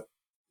kind of a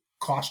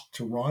cost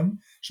to run.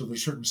 So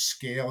there's a certain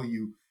scale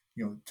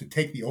to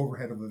take the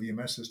overhead of a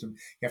VMS system,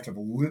 you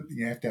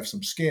have to have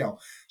some scale.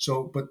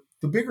 So, but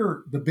the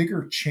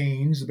bigger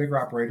chains, the bigger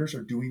operators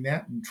are doing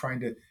that and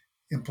trying to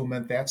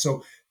implement that.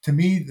 So to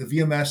me, the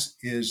VMS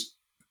is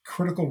a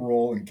critical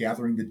role in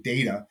gathering the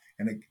data.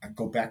 And I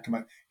go back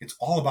to it's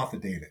all about the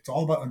data. It's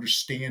all about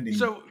understanding.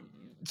 So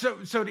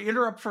to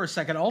interrupt for a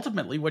second,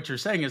 ultimately what you're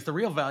saying is the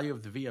real value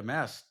of the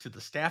VMS to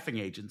the staffing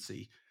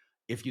agency,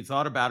 if you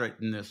thought about it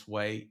in this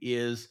way,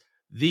 is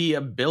the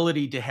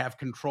ability to have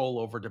control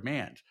over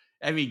demand.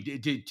 I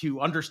mean, to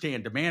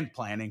understand demand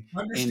planning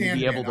and Understand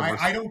be able demand.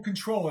 to I don't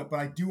control it, but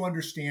I do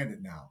understand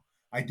it now.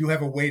 I do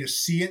have a way to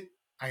see it.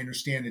 I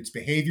understand its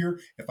behavior.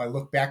 If I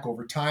look back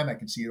over time, I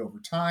can see it over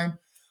time.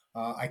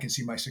 I can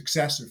see my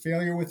success or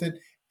failure with it,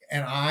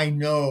 and I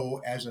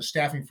know as a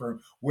staffing firm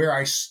where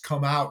I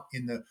come out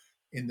in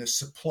the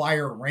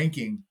supplier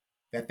ranking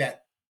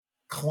that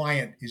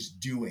client is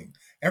doing.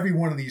 Every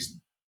one of these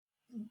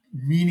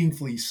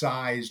meaningfully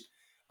sized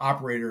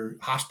operator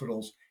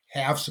hospitals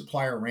have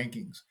supplier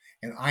rankings,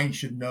 and I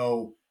should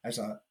know as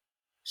a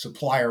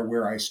supplier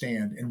where I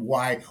stand and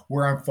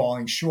where I'm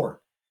falling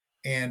short.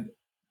 And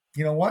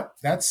you know what?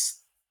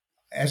 That's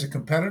as a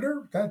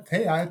competitor. That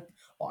hey,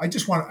 I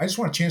just want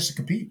a chance to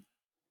compete.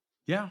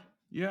 Yeah,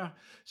 yeah.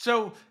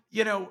 So,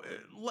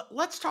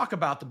 let's talk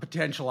about the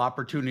potential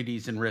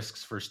opportunities and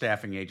risks for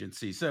staffing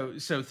agencies.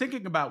 So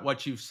thinking about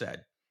what you've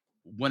said,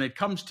 when it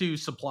comes to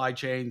supply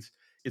chains,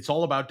 it's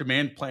all about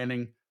demand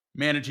planning,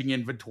 managing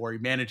inventory,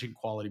 managing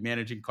quality,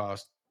 managing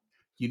cost.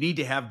 You need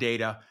to have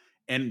data.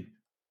 And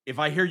if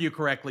I hear you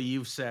correctly,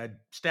 you've said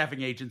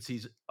staffing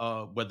agencies,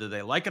 whether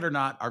they like it or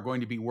not, are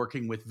going to be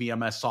working with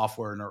VMS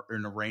software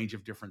in a range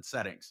of different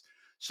settings.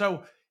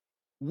 So,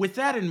 with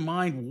that in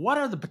mind, what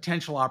are the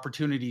potential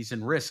opportunities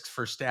and risks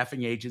for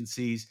staffing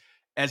agencies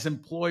as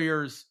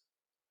employers,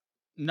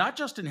 not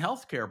just in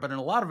healthcare, but in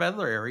a lot of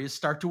other areas,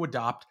 start to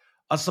adopt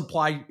a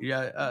supply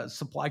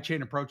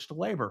chain approach to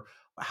labor?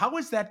 How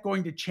is that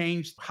going to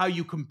change how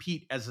you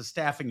compete as a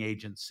staffing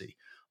agency?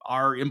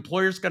 Are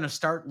employers going to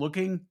start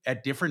looking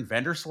at different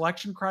vendor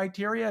selection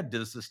criteria?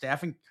 Does the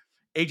staffing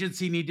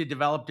agency need to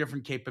develop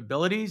different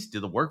capabilities? Do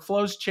the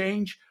workflows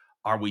change?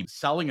 Are we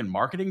selling and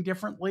marketing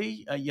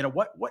differently?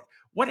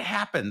 What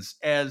happens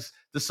as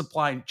the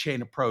supply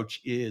chain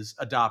approach is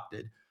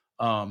adopted?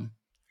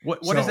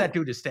 What does that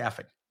So do to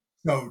staffing?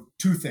 so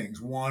two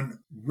things. One,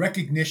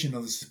 recognition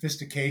of the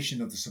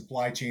sophistication of the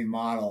supply chain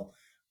model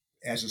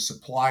as a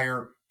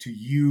supplier to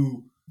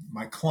you,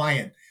 my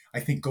client, I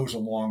think goes a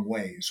long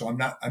way. So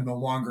I'm no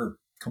longer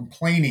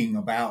complaining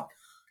about,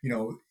 you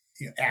know,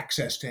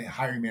 access to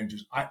hiring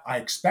managers. I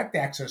expect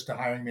access to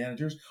hiring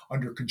managers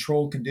under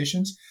controlled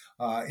conditions.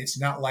 It's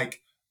not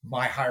like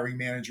my hiring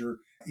manager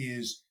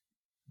is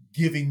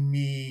giving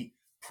me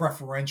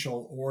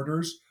preferential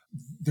orders.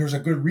 There's a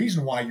good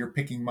reason why you're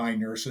picking my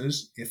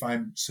nurses if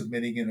I'm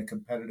submitting in a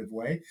competitive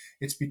way.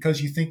 It's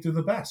because you think they're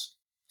the best.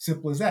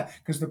 Simple as that.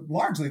 Because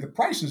largely the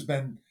price has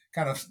been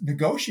kind of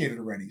negotiated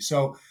already.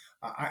 So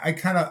I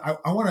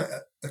want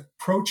to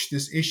approach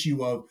this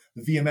issue of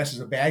the VMS as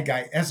a bad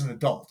guy as an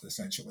adult,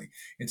 essentially,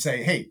 and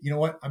say, hey, you know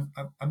what?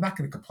 I'm not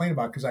going to complain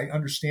about it because I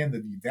understand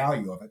the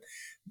value of it.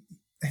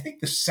 I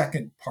think the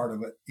second part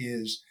of it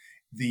is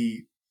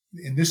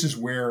and this is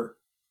where,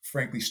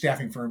 frankly,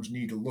 staffing firms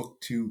need to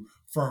look to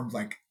firms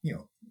like,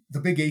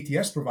 the big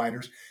ATS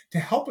providers to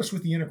help us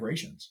with the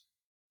integrations.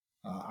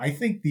 I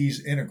think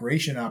these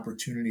integration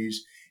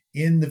opportunities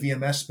in the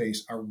VMS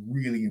space are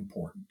really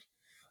important.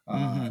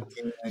 Uh,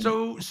 Mhm. and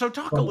So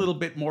talk a from little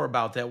bit more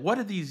about that.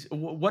 What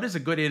does a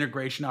good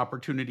integration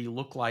opportunity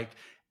look like,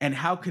 and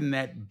how can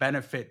that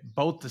benefit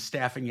both the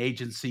staffing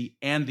agency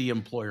and the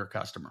employer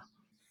customer?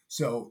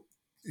 So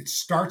it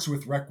starts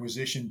with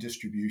requisition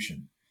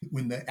distribution.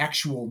 When the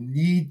actual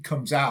need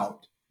comes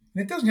out,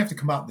 and it doesn't have to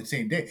come out the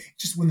same day,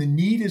 just when the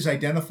need is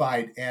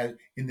identified as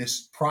in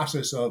this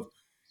process of,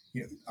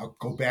 I'll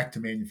go back to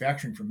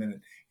manufacturing for a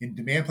minute. In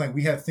demand planning,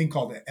 we had a thing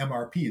called the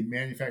MRP,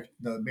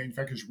 the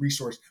manufacturer's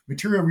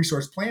material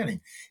resource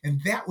planning,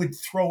 and that would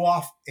throw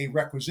off a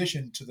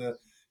requisition to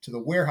the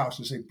warehouse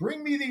to say,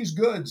 "Bring me these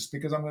goods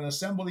because I'm going to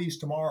assemble these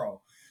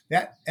tomorrow."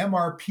 That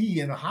MRP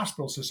in a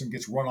hospital system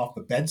gets run off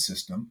the bed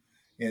system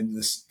and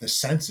the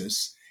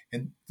census.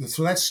 And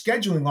so that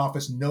scheduling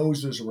office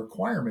knows there's a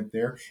requirement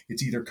there.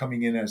 It's either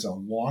coming in as a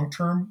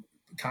long-term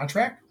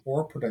contract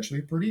or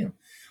potentially per diem.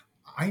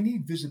 I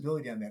need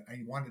visibility on that.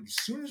 I want it as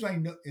soon as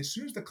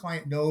the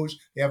client knows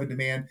they have a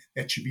demand,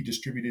 that should be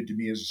distributed to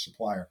me as a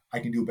supplier. I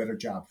can do a better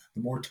job.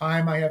 The more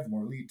time I have, the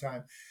more lead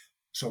time.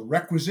 So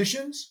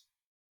requisitions,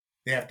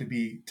 they have to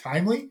be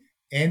timely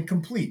and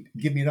complete.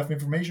 Give me enough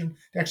information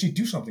to actually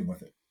do something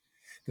with it.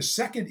 The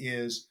second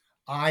is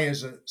I,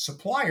 as a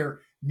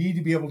supplier, need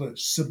to be able to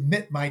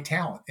submit my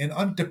talent.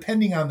 And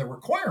depending on the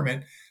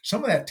requirement,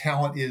 some of that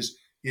talent is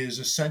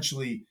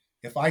essentially,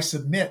 if I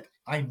submit,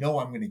 I know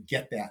I'm going to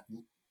get that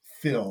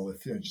fill,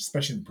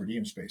 especially in the per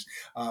diem space.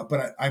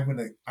 But I'm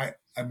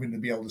going to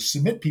be able to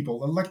submit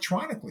people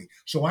electronically.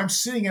 So I'm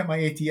sitting at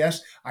my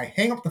ATS. I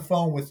hang up the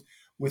phone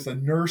with a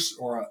nurse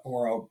or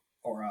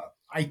a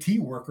IT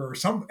worker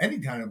or any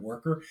kind of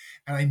worker,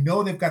 and I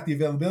know they've got the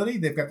availability,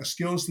 they've got the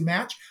skills to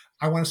match.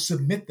 I want to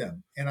submit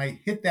them, and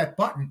I hit that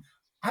button.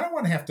 I don't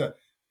want to have to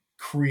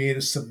create a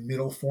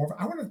submittal form.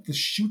 I want to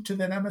shoot to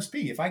that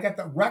MSP. If I got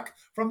the rec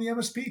from the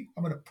MSP,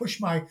 I'm going to push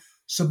my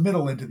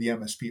submittal into the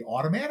MSP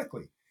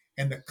automatically.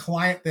 And the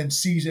client then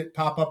sees it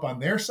pop up on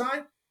their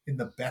side in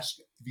the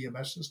best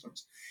VMS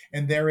systems.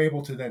 And they're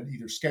able to then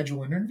either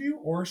schedule an interview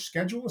or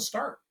schedule a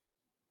start.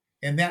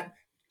 And that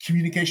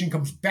communication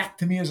comes back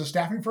to me as a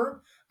staffing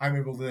firm, I'm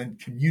able to then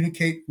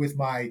communicate with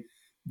my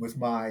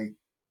my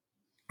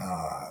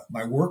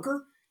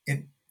worker.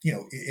 And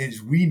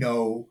as we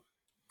know,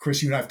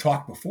 Chris, you and I've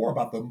talked before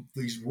about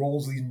these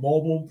roles, these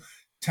mobile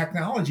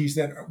technologies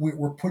that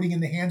we're putting in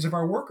the hands of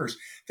our workers.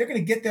 They're going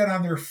to get that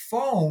on their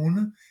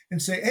phone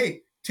and say,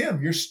 "Hey,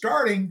 Tim, you're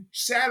starting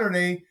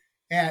Saturday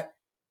at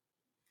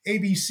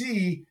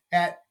ABC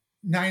at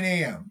 9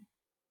 a.m.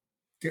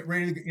 Get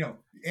ready to,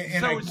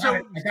 and I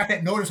got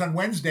that notice on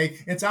Wednesday.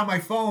 It's on my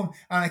phone,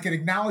 and I can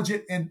acknowledge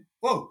it. And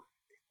whoa,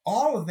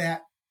 all of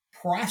that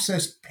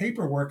process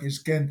paperwork has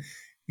been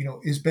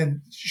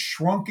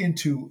shrunk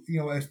into,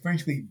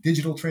 frankly,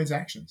 digital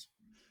transactions.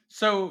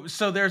 So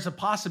there's a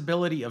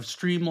possibility of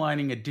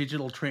streamlining a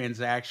digital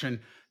transaction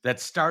that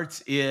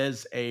starts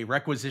as a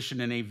requisition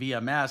in a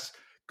VMS,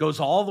 goes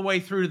all the way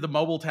through to the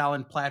mobile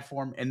talent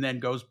platform, and then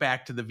goes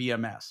back to the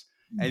VMS.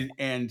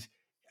 And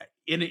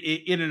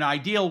in an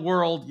ideal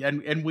world,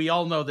 and we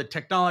all know that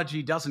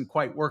technology doesn't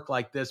quite work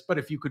like this, but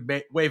if you could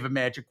wave a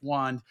magic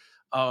wand,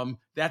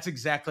 that's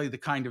exactly the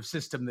kind of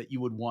system that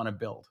you would want to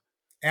build.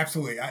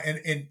 Absolutely, I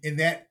didn't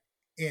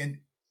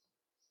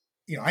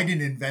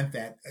invent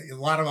that. A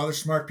lot of other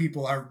smart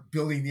people are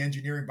building the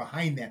engineering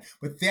behind that,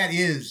 but that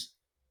is,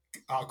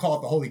 I'll call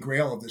it the holy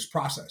grail of this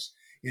process,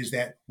 is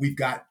that we've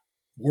got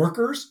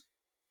workers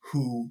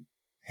who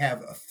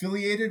have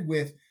affiliated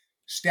with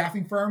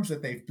staffing firms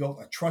that they've built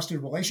a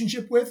trusted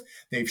relationship with.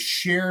 They've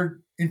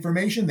shared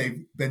information.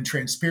 They've been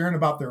transparent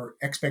about their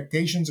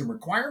expectations and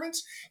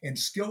requirements and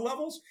skill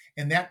levels.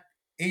 And that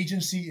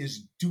agency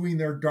is doing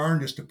their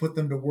darndest to put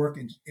them to work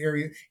in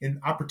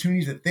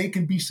opportunities that they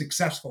can be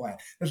successful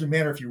at. Doesn't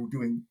matter if you're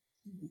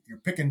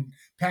picking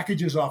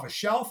packages off a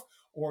shelf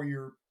or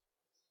you're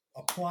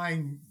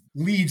applying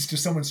leads to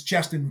someone's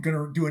chest and going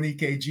to do an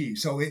EKG.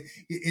 So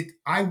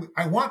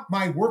I want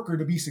my worker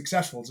to be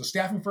successful. As a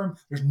staffing firm,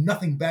 there's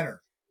nothing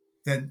better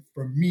than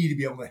for me to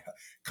be able to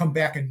come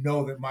back and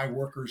know that my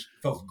workers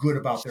felt good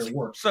about their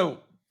work.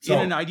 So in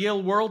an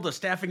ideal world, the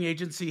staffing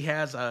agency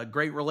has a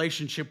great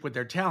relationship with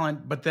their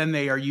talent, but then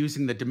they are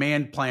using the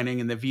demand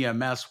planning and the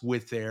VMS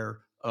with their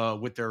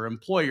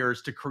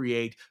employers to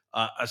create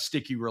a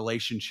sticky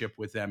relationship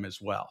with them as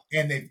well.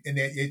 And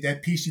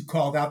that piece you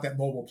called out, that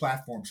mobile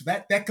platform, so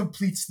that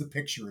completes the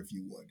picture, if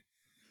you would.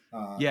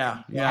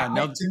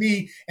 To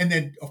me, and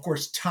then of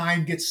course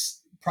time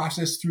gets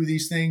processed through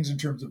these things in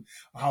terms of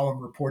how I'm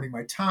reporting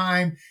my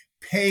time.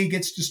 Pay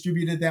gets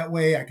distributed that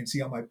way. I can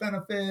see all my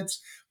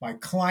benefits, my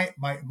client,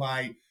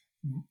 my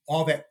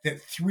all that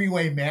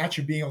three-way match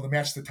of being able to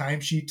match the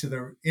timesheet to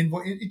the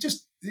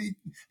invoice.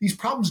 These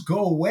problems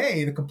go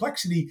away. The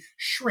complexity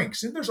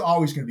shrinks, and there's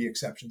always going to be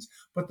exceptions,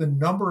 but the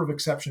number of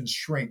exceptions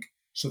shrink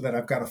so that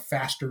I've got a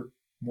faster,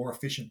 more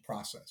efficient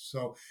process.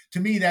 So to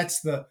me,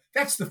 that's the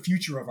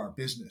future of our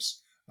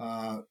business.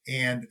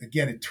 And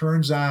again, it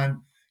turns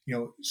on,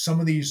 some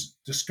of these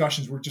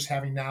discussions we're just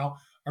having now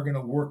are going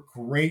to work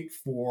great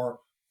for,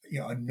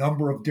 a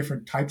number of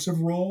different types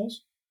of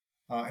roles.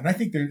 And I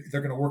think they're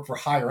going to work for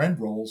higher end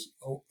roles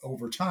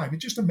over time.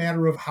 It's just a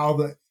matter of how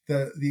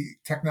the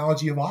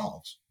technology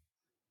evolves.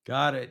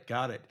 Got it.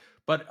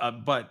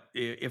 But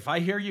if I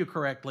hear you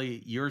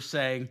correctly, you're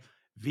saying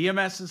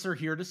VMSs are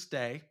here to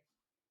stay.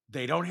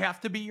 They don't have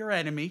to be your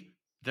enemy.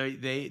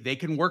 They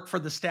can work for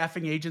the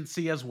staffing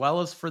agency as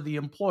well as for the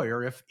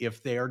employer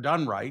if they are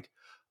done right.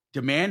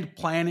 Demand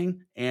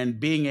planning and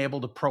being able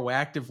to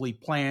proactively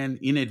plan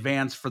in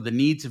advance for the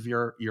needs of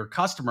your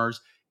customers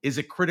is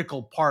a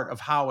critical part of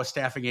how a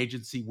staffing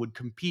agency would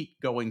compete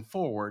going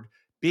forward.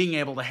 Being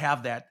able to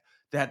have that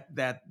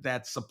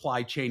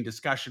supply chain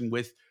discussion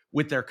with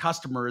their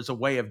customer is a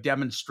way of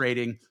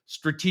demonstrating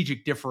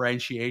strategic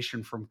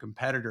differentiation from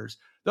competitors.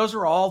 Those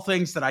are all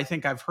things that I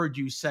think I've heard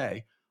you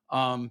say,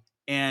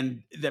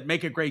 and that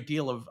make a great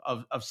deal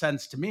of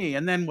sense to me.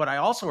 And then what I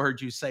also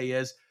heard you say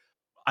is,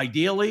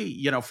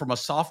 ideally, from a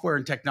software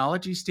and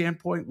technology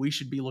standpoint, we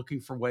should be looking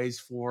for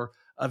ways for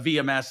a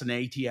VMS and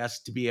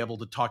ATS to be able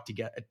to talk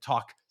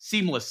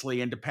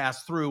seamlessly and to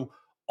pass through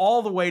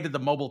all the way to the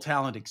mobile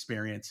talent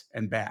experience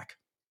and back.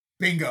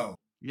 Bingo.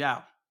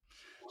 Yeah.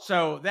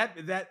 So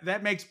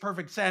that makes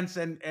perfect sense.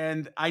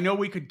 And I know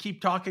we could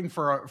keep talking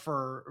for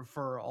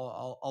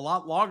a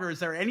lot longer. Is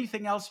there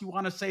anything else you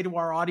want to say to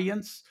our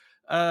audience,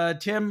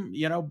 Tim,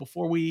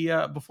 before we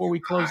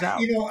close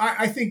out?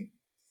 I think,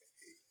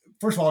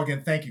 first of all,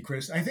 again, thank you,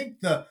 Chris. I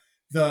think the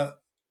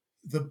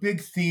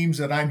big themes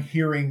that I'm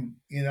hearing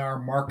in our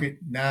market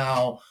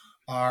now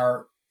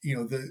are,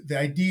 the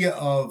idea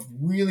of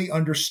really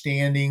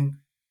understanding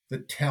the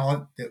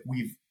talent that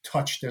we've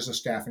touched as a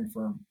staffing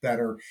firm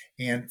better,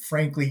 and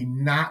frankly,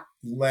 not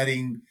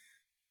letting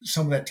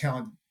some of that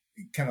talent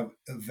kind of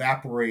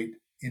evaporate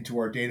into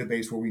our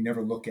database where we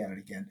never look at it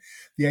again.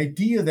 The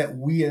idea that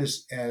we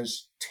as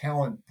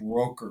talent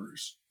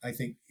brokers, I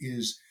think,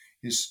 is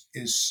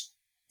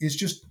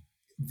just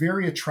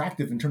very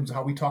attractive in terms of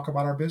how we talk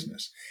about our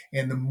business.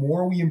 And the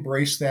more we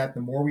embrace that,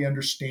 the more we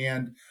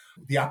understand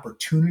the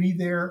opportunity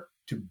there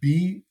to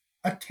be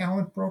a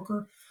talent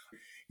broker.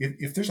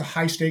 If there's a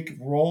high stake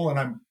role and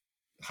I'm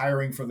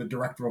hiring for the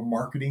director of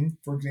marketing,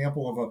 for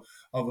example,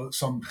 of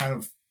some kind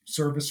of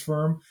service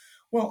firm.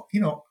 Well,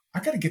 I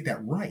got to get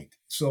that right.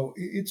 So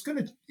it's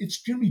gonna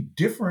be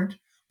different,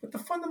 but the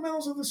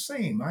fundamentals are the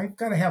same. I've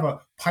got to have a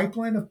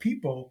pipeline of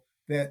people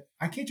that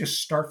I can't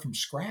just start from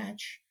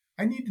scratch.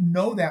 I need to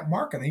know that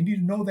market. I need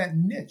to know that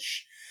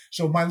niche.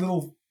 So my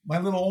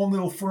own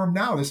little firm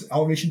now is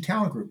Elevation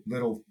Talent Group.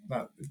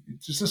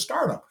 It's just a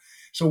startup.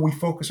 So we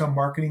focus on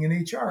marketing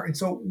and HR. And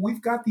so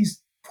we've got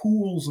these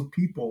pools of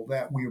people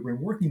that we have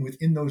been working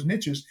with in those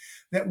niches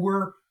that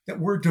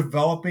we're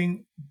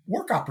developing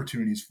work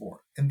opportunities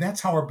for. And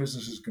that's how our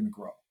business is going to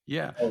grow.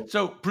 Yeah.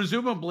 So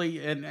presumably,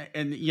 and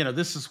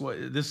this is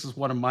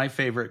one of my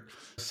favorite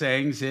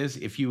sayings is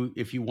if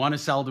you want to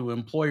sell to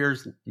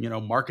employers,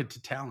 market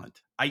to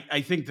talent.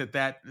 I think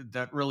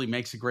that really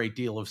makes a great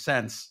deal of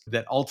sense,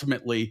 that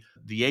ultimately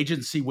the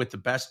agency with the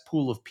best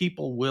pool of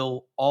people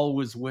will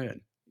always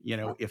win,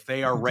 if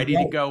they are ready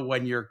to go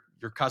when your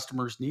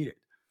customers need it.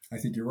 I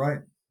think you're right.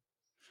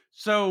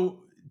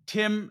 So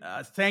Tim,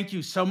 thank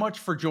you so much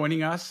for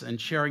joining us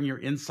and sharing your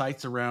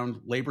insights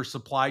around labor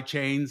supply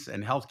chains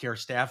and healthcare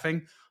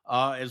staffing,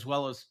 as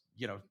well as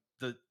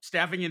the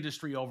staffing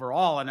industry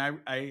overall. And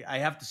I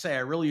have to say,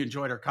 I really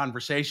enjoyed our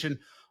conversation.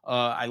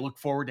 I look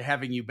forward to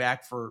having you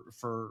back for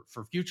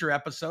future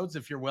episodes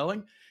if you're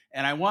willing.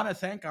 And I want to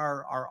thank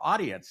our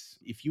audience.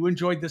 If you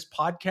enjoyed this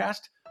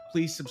podcast,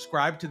 please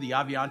subscribe to the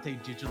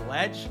Avionté Digital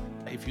Edge.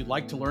 If you'd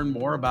like to learn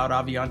more about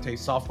Avionté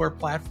software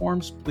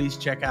platforms, please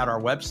check out our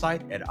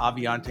website at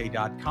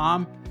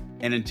avionte.com.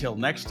 And until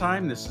next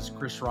time, this is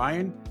Chris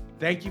Ryan.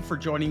 Thank you for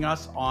joining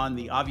us on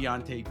the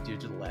Avionté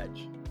Digital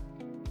Edge.